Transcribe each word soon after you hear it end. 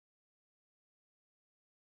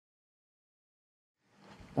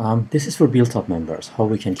This is for built-up members, how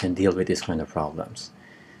we can deal with these kind of problems.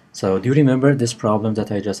 So do you remember this problem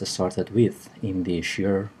that I just started with in the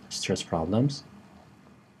shear stress problems?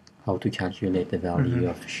 How to calculate the value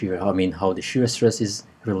of shear, how the shear stress is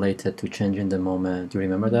related to change in the moment. Do you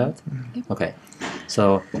remember that? Okay,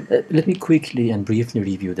 so let me quickly and briefly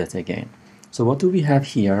review that again. So what do we have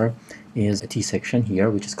here is a T-section here,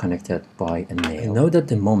 which is connected by a nail. I know that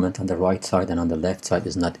the moment on the right side and on the left side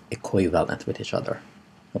is not equivalent with each other.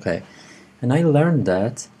 Okay, and I learned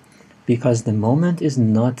that because the moment is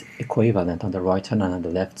not equivalent on the right hand and on the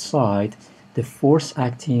left side, the force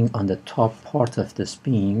acting on the top part of this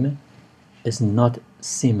beam is not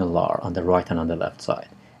similar on the right and on the left side.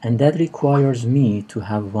 And that requires me to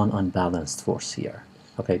have one unbalanced force here.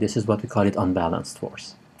 Okay, this is what we call it, unbalanced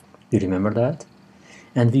force. Do you remember that?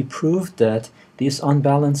 And we proved that this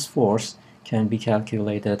unbalanced force can be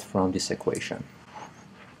calculated from this equation.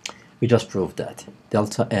 We just proved that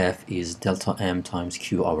delta F is delta M times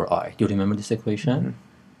Q over I. Do you remember this equation?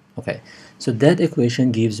 Okay, so that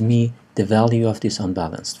equation gives me the value of this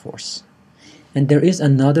unbalanced force. And there is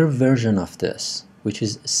another version of this, which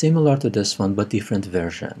is similar to this one, but different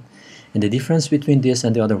version. And the difference between this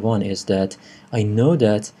and the other one is that I know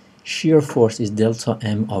that shear force is delta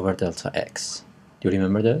M over delta X. Do you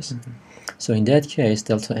remember this? So in that case,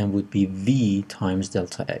 delta M would be V times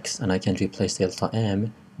delta X, and I can replace delta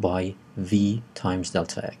M by V times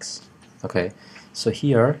delta X. Okay, so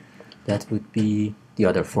here that would be the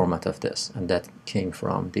other format of this, and that came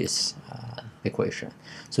from this equation.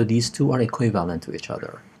 So these two are equivalent to each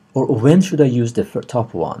other. Or when should I use the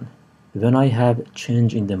top one? When I have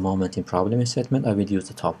change in the moment in problem statement, I will use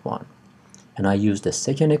the top one. And I use the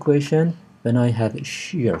second equation when I have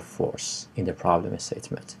shear force in the problem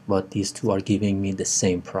statement. But these two are giving me the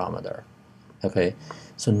same parameter. Okay,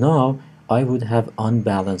 so now I would have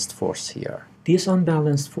unbalanced force here. This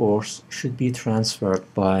unbalanced force should be transferred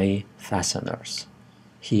by fasteners.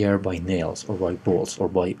 Here by nails or by bolts or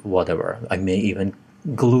by whatever. I may even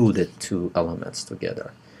glue the two elements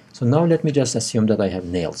together. So now let me just assume that I have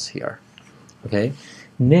nails here. Okay,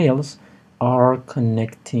 nails are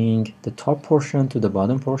connecting the top portion to the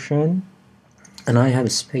bottom portion, and I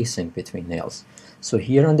have spacing between nails. So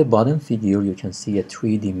here on the bottom figure you can see a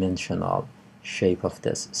three-dimensional shape of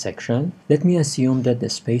this section. Let me assume that the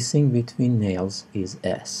spacing between nails is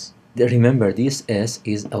S. Remember, this S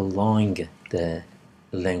is along the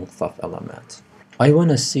length of element. I want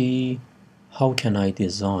to see how can I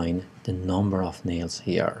design the number of nails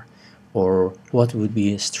here, or what would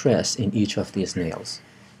be stress in each of these nails.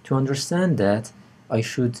 To understand that, I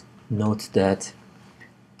should note that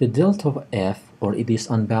the delta of F, or this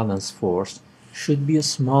unbalanced force, should be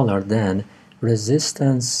smaller than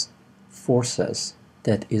resistance forces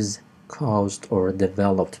that is caused or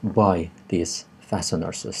developed by this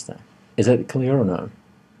fastener system. Is that clear or no?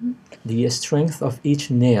 The strength of each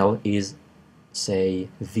nail is, say,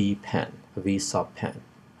 V pen, V sub pen.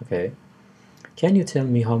 Okay? Can you tell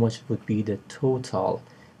me how much would be the total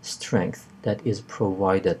strength that is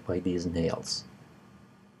provided by these nails?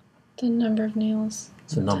 The number of nails.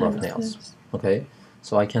 So number of nails. Okay?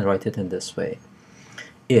 So I can write it in this way.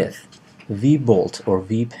 If V bolt or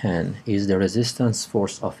V pen is the resistance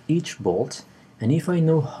force of each bolt, and if I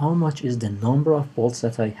know how much is the number of bolts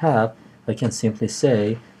that I have, I can simply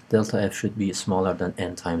say delta F should be smaller than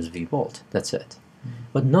N times V bolt. That's it.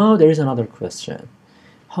 But now there is another question.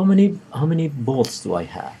 How many bolts do I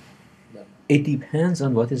have? It depends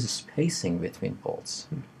on what is the spacing between bolts.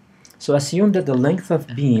 So assume that the length of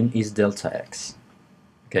beam is delta X.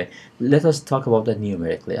 Okay, let us talk about that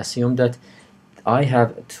numerically. Assume that I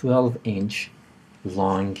have a 12-inch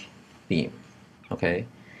long beam. Okay,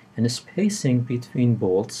 and the spacing between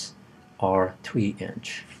bolts are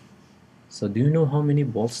 3-inch. So do you know how many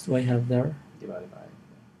bolts do I have there? Divided by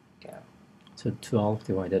gap. So 12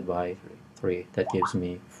 divided by 3, that gives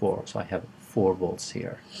me 4. So I have 4 bolts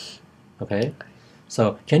here. Okay?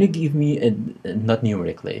 So can you give me, not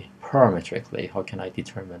numerically, parametrically, how can I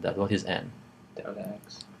determine that? What is N? Delta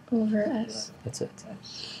X. Over S. That's it.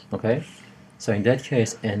 S. Okay? So in that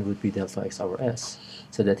case, N would be delta X over S.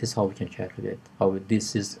 So that is how we can calculate.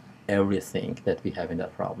 This is everything that we have in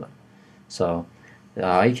that problem. So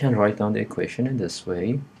I can write down the equation in this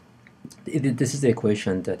way. This is the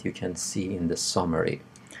equation that you can see in the summary.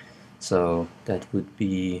 So that would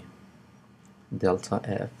be delta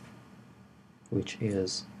F, which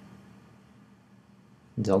is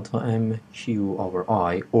delta MQ over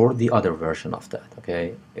I, or the other version of that,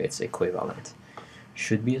 okay? It's equivalent.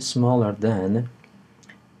 Should be smaller than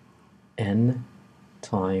N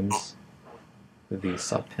times V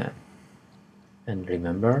sub n. And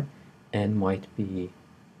remember, N might be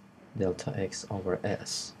delta x over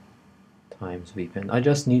s times v pen. I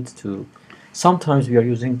just need to, sometimes we are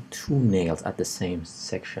using 2 nails at the same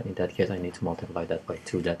section. In that case, I need to multiply that by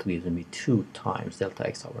 2. That gives me 2 times delta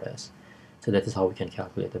x over s. So that is how we can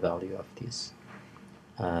calculate the value of this.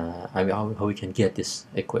 I mean, how we can get this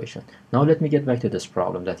equation. Now let me get back to this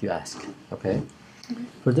problem that you asked. Okay,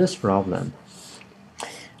 for this problem,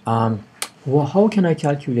 well, how can I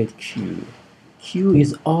calculate q? Q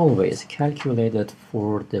is always calculated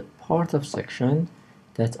for the part of section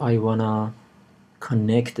that I wanna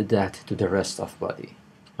connect that to the rest of body.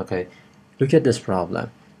 Okay, look at this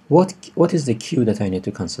problem. What is the q that I need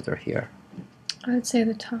to consider here? I would say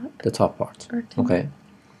the top. The top part. Rectangle. Okay.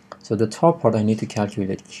 So the top part, I need to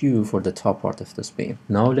calculate q for the top part of this beam.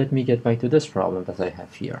 Now let me get back to this problem that I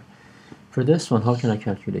have here. For this one, how can I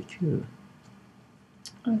calculate q?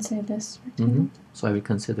 I would say this rectangle. So I will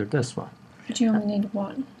consider this one. But you only need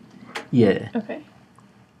one. Yeah, Okay.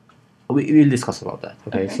 we'll discuss about that.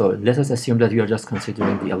 Okay, Okay. so let us assume that we are just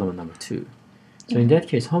considering the element number 2. So in that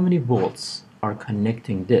case, how many bolts are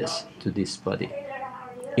connecting this to this body?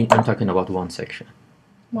 I'm talking about one section.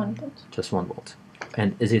 1 bolt. Just 1 bolt.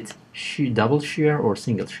 And is it double shear or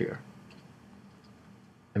single shear?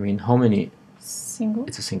 I mean, how many? Single.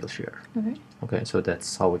 It's a single shear. Okay. Okay, so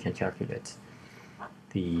that's how we can calculate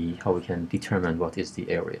how we can determine what is the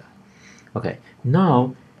area. Okay,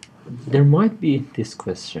 now there might be this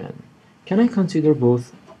question. Can I consider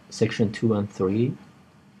both section 2 and 3?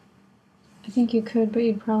 I think you could, but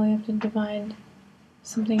you'd probably have to divide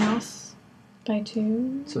something else by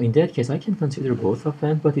 2. So in that case, I can consider both of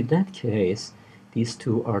them, but in that case, these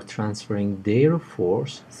two are transferring their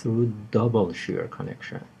force through double shear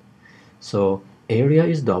connection. So area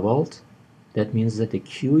is doubled. That means that the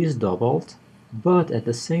Q is doubled, but at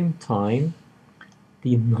the same time,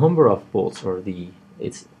 the number of bolts, or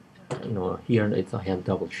it's, you know, here I have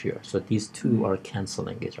double shear. So these two are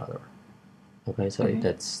canceling each other. Okay, so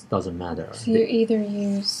that doesn't matter. So you either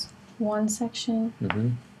use one section,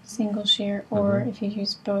 Mhm. single shear, or if you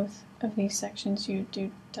use both of these sections, you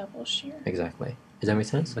do double shear. Exactly. Does that make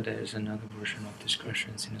sense? But there is another version of these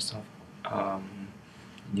questions in the soft.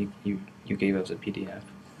 You gave us a PDF.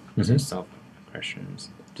 This is soft questions.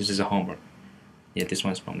 This is a homework. Yeah, this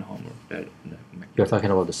one's from the homework. You're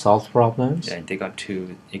talking about the solved problems? Yeah, they got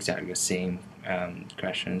 2 exactly the same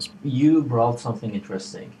questions. You brought something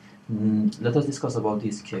interesting. Let us discuss about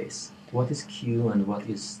this case. What is Q and what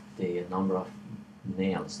is the number of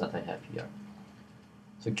nails that I have here?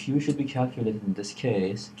 So Q should be calculated in this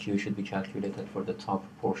case. Q should be calculated for the top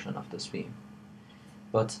portion of this beam.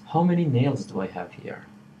 But how many nails do I have here?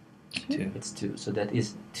 2. It's 2. So that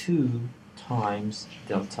is 2 times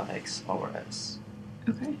delta x over s.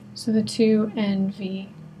 Okay, so the 2 and V.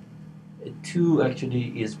 2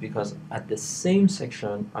 actually is because at the same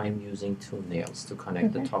section I'm using 2 nails to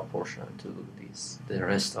connect the top portion to the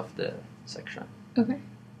rest of the section. Okay.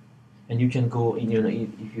 And you can go in, you know,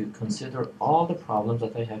 if you consider all the problems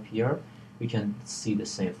that I have here, we can see the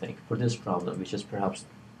same thing for this problem, which is perhaps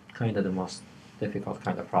kind of the most difficult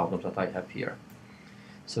kind of problem that I have here.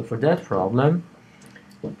 So for that problem,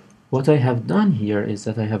 what I have done here is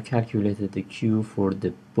that I have calculated the Q for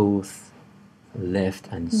the both left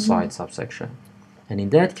and side subsection. And in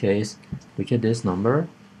that case, look at this number.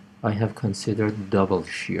 I have considered double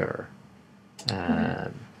shear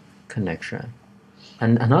connection.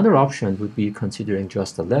 And another option would be considering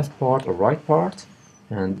just the left part or right part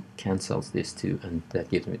and cancels these two, and that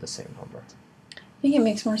gives me the same number. I think it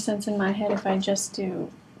makes more sense in my head if I just do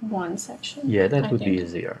one section. Yeah, that would be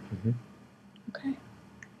easier. Okay.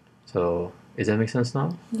 So, does that make sense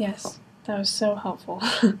now? Yes, that was so helpful.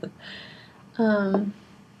 Do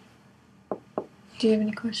you have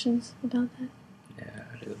any questions about that? Yeah,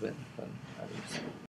 a little bit, but